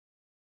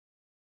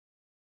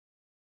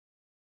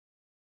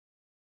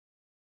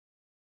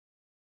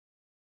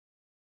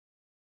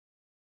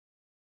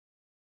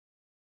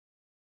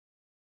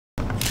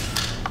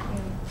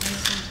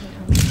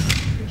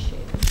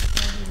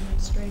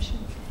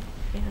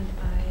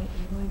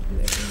going to do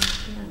everything I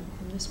can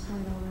from this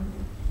point on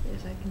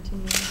as I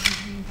continue to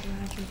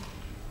encourage you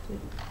to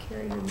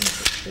carry your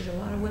message. There's a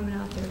lot of women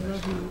out there who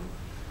love you.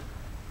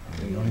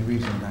 The only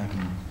reason I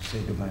can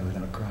say goodbye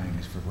without crying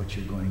is for what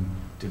you're going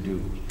to do.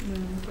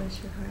 Well,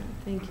 bless your heart.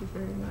 Thank you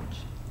very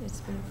much.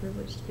 It's been a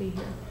privilege to be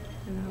here,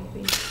 and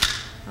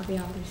I'll be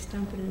out there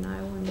stumping in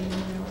Iowa and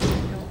anyone else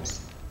that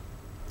helps.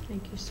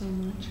 Thank you so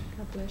much.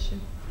 God bless you.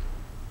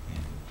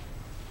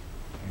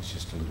 And it's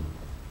just a little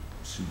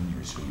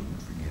souvenir so you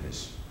won't forget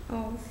us.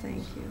 Oh,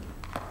 thank you.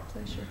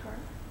 Bless your heart.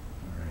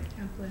 All right.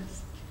 God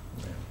bless.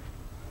 Well.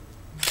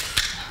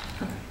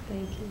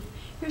 Thank you.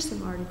 Here's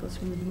some articles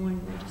from the Des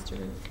Moines Register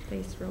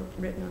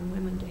written on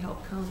women to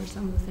help counter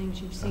some of the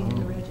things you've seen in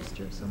the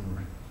Register. So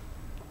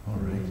All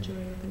right. enjoy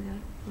looking at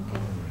it. Okay.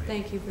 Right.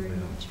 Thank you very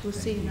much. We'll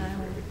see you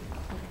now.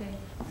 Okay.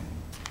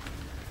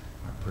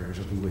 Our prayers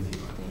will be with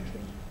you. Thank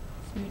you.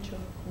 It's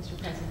mutual. Mr.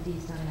 President,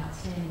 Dee's done an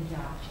outstanding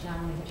job. Not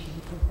only has she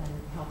been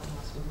helping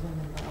us with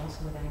women, but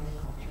also with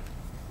agriculture.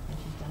 And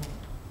she's done an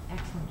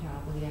excellent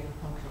job with the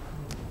agricultural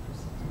community for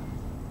 6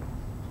 months.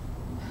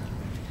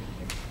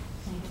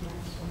 Thank you.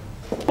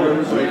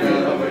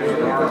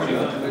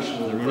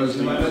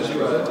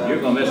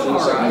 You're going to miss this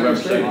November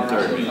 2nd,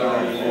 3rd meeting.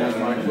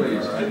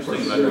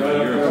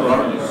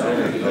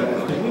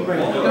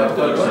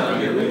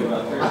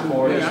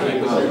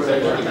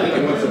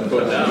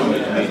 Put down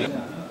this meeting.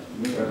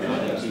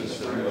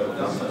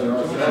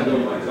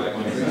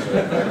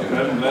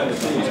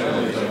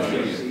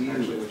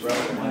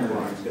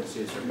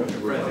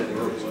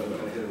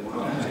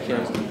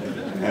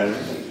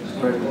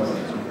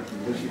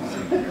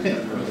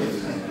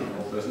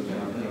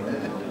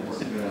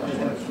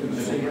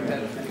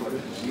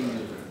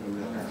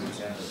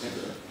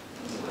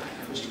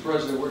 Mr.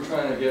 President, we're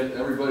trying to get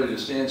everybody to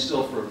stand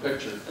still for a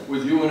picture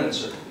with you in it,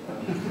 sir.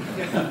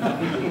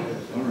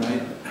 All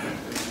right.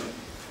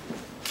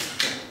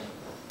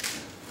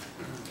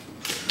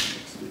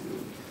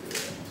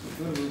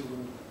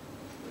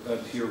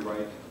 To your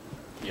right.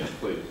 Yes,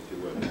 please. To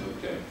your right.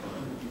 Okay.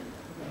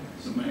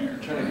 The mayor.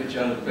 Trying to get you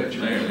out of the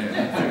picture.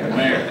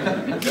 Mayor.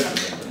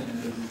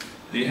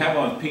 Do you have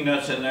on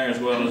peanuts in there as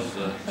well as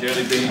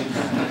jelly beans?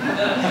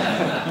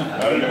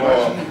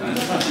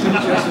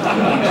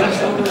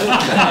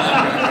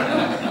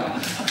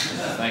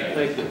 Thank you.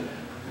 Thank you.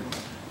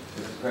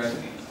 Mr.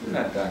 President, you're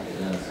not Dr.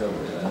 Dennis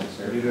Silver,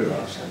 sir. You do.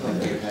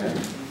 Thank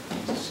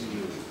you. See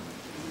you.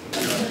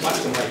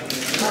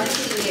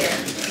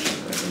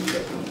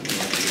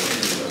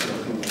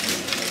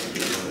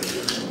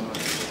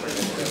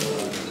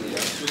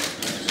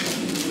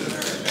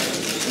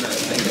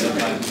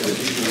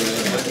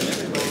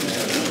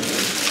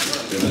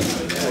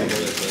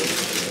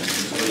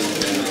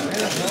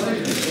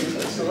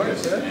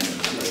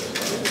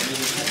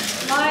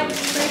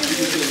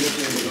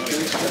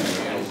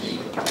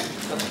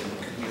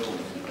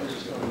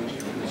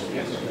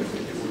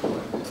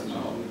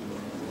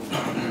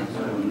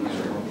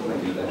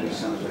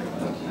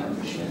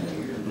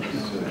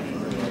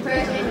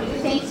 President, do you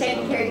think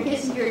Secretary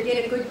Kissinger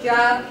did a good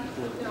job?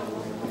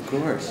 Of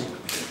course.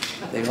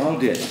 They all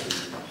did.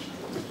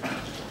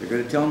 They're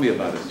going to tell me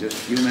about it in just a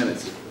few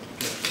minutes.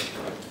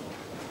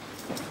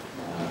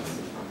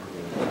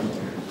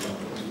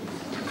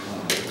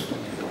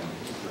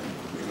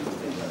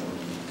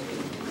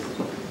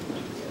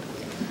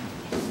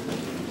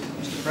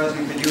 Mr.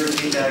 President, could you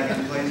repeat that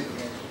again, please?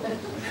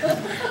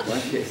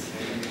 What case?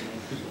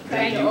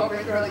 Trying to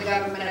overthrow the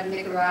government of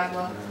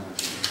Nicaragua.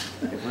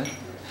 What?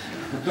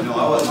 No, I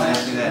wasn't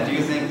asking that. Do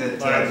you think that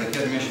the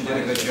Commission did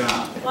a good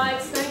job?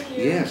 Lights, thank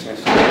you. Yes,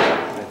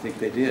 I think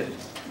they did.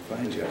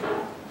 Fine job.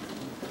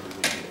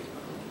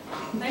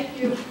 Thank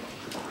you.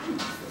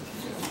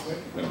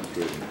 That was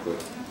good and quick.